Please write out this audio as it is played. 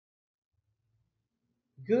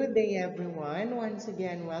Good day, everyone. Once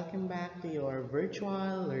again, welcome back to your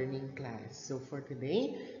virtual learning class. So, for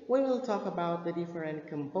today, we will talk about the different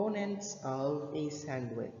components of a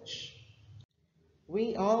sandwich.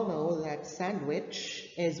 We all know that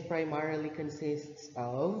sandwich is primarily consists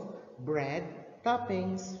of bread,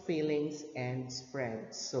 toppings, fillings, and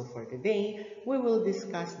spreads. So, for today, we will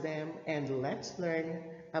discuss them and let's learn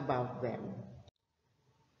about them.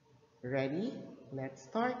 Ready? Let's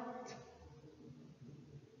start.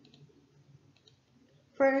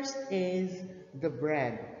 First is the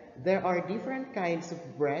bread. There are different kinds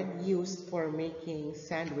of bread used for making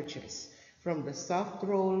sandwiches, from the soft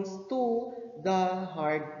rolls to the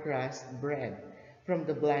hard crust bread, from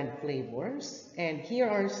the bland flavors. And here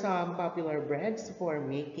are some popular breads for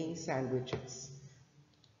making sandwiches.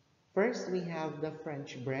 First, we have the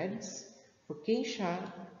French breads, focaccia,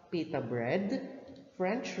 pita bread,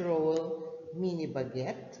 French roll, mini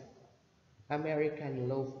baguette, American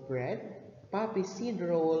loaf bread, poppy seed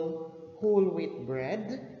roll, whole wheat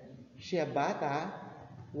bread, ciabatta,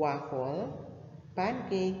 waffle,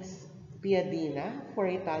 pancakes, piadina for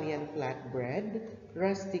Italian flatbread,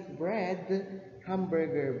 rustic bread,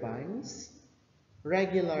 hamburger buns,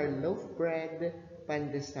 regular loaf bread,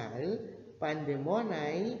 pandesal,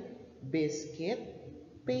 pandemonai,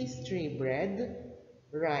 biscuit, pastry bread,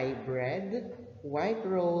 rye bread, white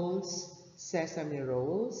rolls, sesame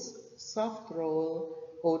rolls, soft roll,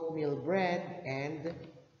 oatmeal bread, and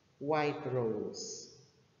white rolls.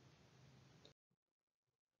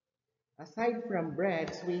 Aside from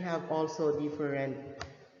breads, we have also different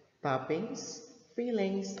toppings,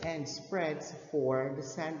 fillings, and spreads for the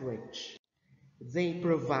sandwich. They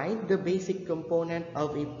provide the basic component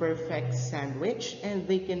of a perfect sandwich, and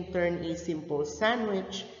they can turn a simple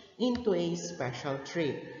sandwich into a special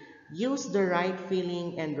treat. Use the right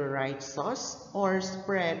filling and the right sauce or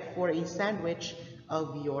spread for a sandwich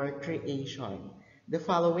of your creation. The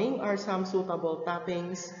following are some suitable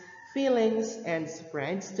toppings, fillings, and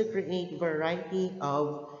spreads to create variety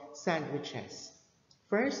of sandwiches.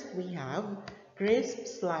 First, we have crisp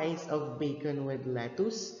slice of bacon with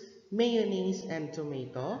lettuce, mayonnaise, and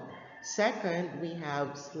tomato. Second, we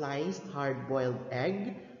have sliced hard-boiled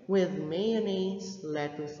egg with mayonnaise,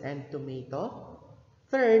 lettuce, and tomato.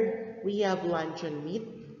 Third, we have luncheon meat,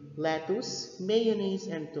 lettuce, mayonnaise,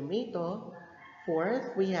 and tomato.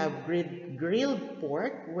 Fourth, we have grilled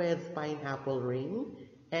pork with pineapple ring.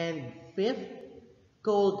 And fifth,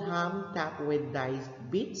 cold ham topped with diced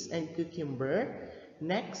beets and cucumber.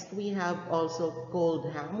 Next, we have also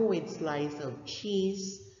cold ham with slice of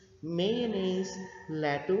cheese, mayonnaise,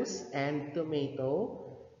 lettuce, and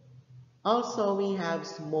tomato. Also, we have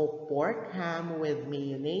smoked pork ham with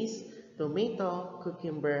mayonnaise, tomato,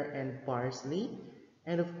 cucumber, and parsley.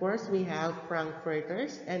 And of course, we have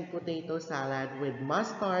frankfurters and potato salad with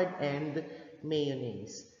mustard and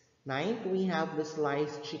mayonnaise. Ninth, we have the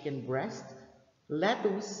sliced chicken breast,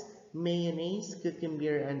 lettuce, mayonnaise,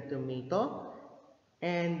 cucumber, and tomato.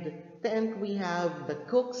 And 10th, we have the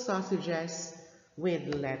cooked sausages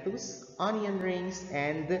with lettuce, onion rings,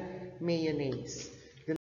 and mayonnaise.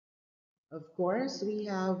 Of course, we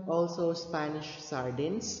have also Spanish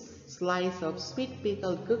sardines, slice of sweet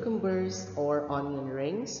pickled cucumbers or onion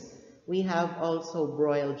rings. We have also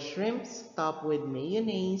broiled shrimps topped with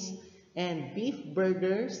mayonnaise and beef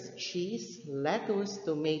burgers, cheese, lettuce,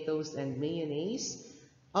 tomatoes, and mayonnaise.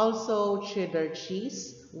 Also cheddar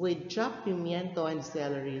cheese with chopped pimiento and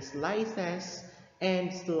celery slices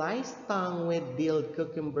and sliced tongue with dill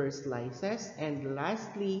cucumber slices. And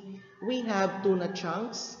lastly, we have tuna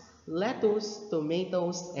chunks, lettuce,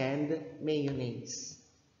 tomatoes, and mayonnaise.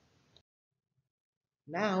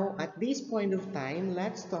 Now, at this point of time,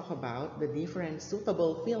 let's talk about the different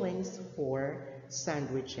suitable fillings for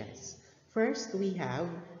sandwiches. First, we have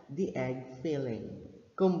the egg filling.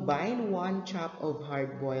 Combine 1 cup of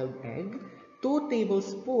hard-boiled egg, 2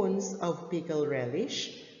 tablespoons of pickle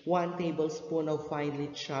relish, 1 tablespoon of finely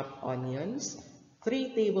chopped onions,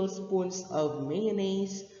 3 tablespoons of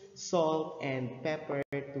mayonnaise, salt, and pepper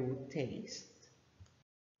to taste.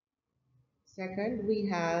 Second, we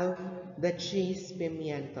have the cheese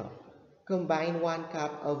pimiento. Combine 1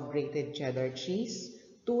 cup of grated cheddar cheese,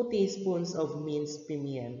 2 teaspoons of minced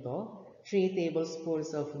pimiento, 3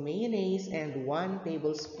 tablespoons of mayonnaise, and 1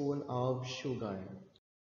 tablespoon of sugar.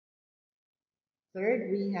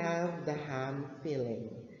 Third, we have the ham filling.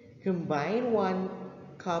 Combine 1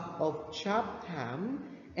 cup of chopped ham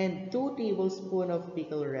and 2 tablespoons of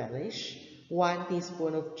pickle relish, 1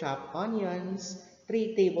 teaspoon of chopped onions,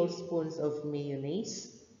 3 tablespoons of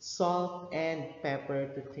mayonnaise, salt, and pepper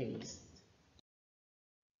to taste.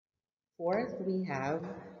 Fourth, we have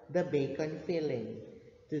the bacon filling.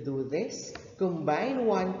 To do this, combine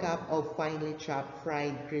 1 cup of finely chopped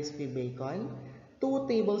fried crispy bacon, 2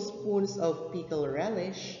 tablespoons of pickle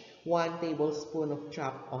relish, 1 tablespoon of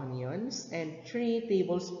chopped onions, and 3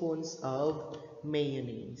 tablespoons of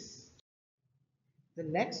mayonnaise. The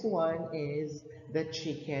next one is the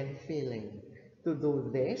chicken filling. To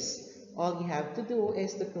do this, all you have to do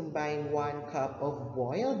is to combine 1 cup of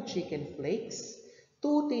boiled chicken flakes,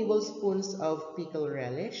 2 tablespoons of pickle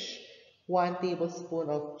relish, 1 tablespoon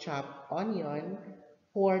of chopped onion,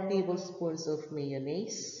 4 tablespoons of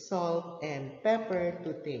mayonnaise, salt, and pepper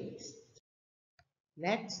to taste.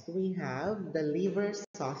 Next, we have the liver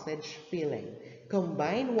sausage filling.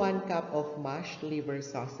 Combine 1 cup of mashed liver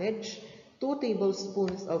sausage, 2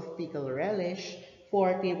 tablespoons of pickle relish,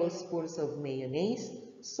 4 tablespoons of mayonnaise,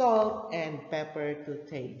 salt, and pepper to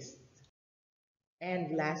taste.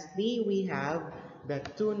 And lastly, we have the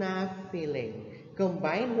tuna filling.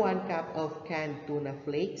 Combine 1 cup of canned tuna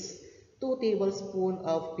flakes, 2 tablespoons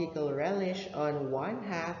of pickle relish on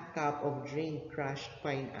 1/2 cup of drained crushed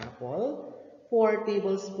pineapple, 4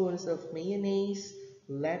 tablespoons of mayonnaise,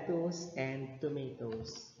 lettuce, and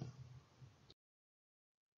tomatoes.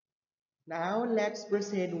 Now, let's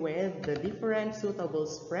proceed with the different suitable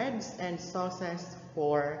spreads and sauces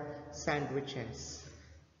for sandwiches.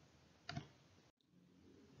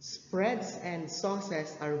 Spreads and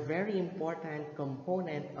sauces are very important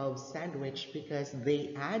component of sandwich because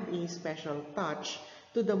they add a special touch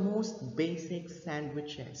to the most basic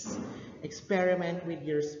sandwiches. Experiment with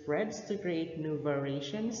your spreads to create new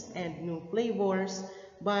variations and new flavors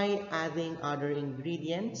by adding other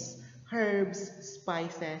ingredients, herbs,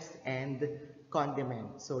 spices, and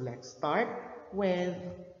condiments. So let's start with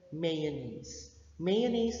mayonnaise.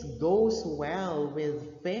 Mayonnaise goes well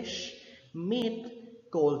with fish, meat,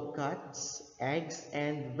 cold cuts, eggs,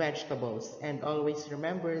 and vegetables. And always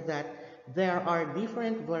remember that there are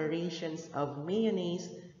different variations of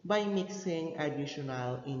mayonnaise by mixing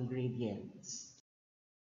additional ingredients.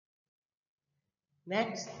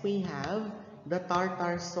 Next, we have the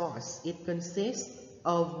tartar sauce. It consists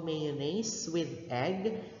of mayonnaise with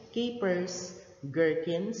egg, capers,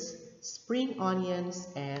 gherkins, spring onions,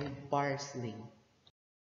 and parsley.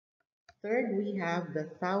 Third, we have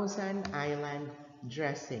the Thousand Island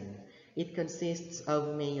dressing. It consists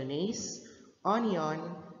of mayonnaise,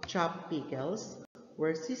 onion, chopped pickles,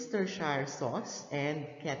 Worcestershire sauce, and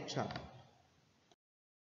ketchup.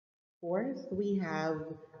 Fourth, we have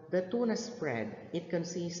the tuna spread. It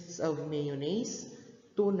consists of mayonnaise,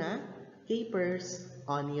 tuna, capers,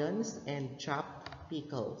 onions, and chopped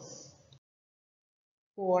pickles.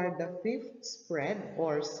 For the fifth spread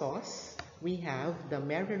or sauce, we have the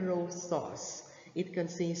Mary Rose sauce. It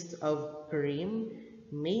consists of cream,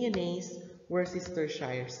 mayonnaise,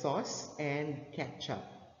 Worcestershire sauce, and ketchup.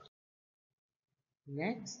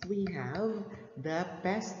 Next, we have the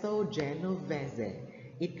Pesto Genovese.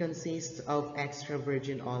 It consists of extra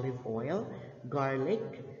virgin olive oil, garlic,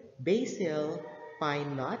 basil,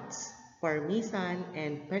 pine nuts, parmesan,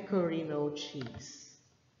 and pecorino cheese.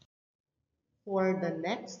 For the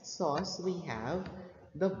next sauce, we have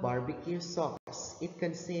the barbecue sauce. It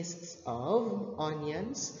consists of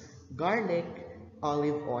onions, garlic,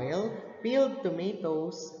 olive oil, peeled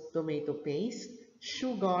tomatoes, tomato paste,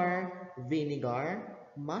 sugar, vinegar,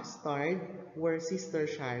 mustard,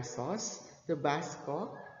 Worcestershire sauce,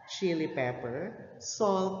 Tabasco, chili pepper,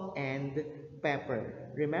 salt, and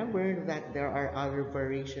pepper. Remember that there are other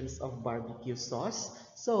variations of barbecue sauce,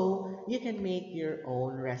 so you can make your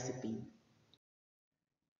own recipe.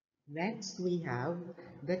 Next, we have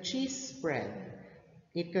the cheese spread.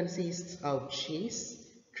 It consists of cheese,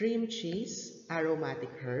 cream cheese, aromatic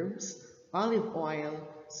herbs, olive oil,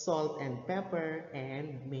 salt and pepper,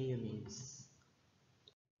 and mayonnaise.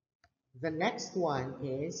 The next one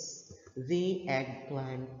is the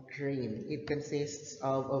eggplant cream. It consists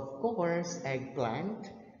of course, eggplant,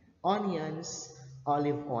 onions,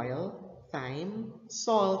 olive oil, thyme,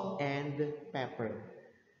 salt, and pepper.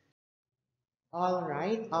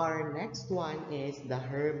 Alright, our next one is the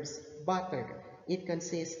herbs butter. It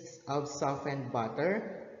consists of softened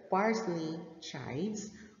butter, parsley,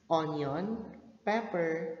 chives, onion,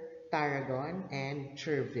 pepper, tarragon, and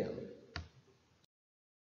chervil.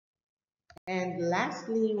 And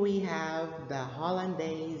lastly, we have the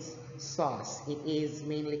Hollandaise sauce. It is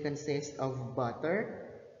mainly consists of butter,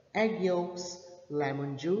 egg yolks,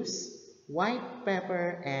 lemon juice, white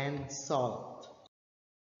pepper, and salt.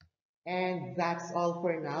 And that's all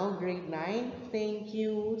for now, grade 9. Thank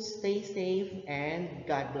you, stay safe, and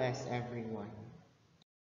God bless everyone.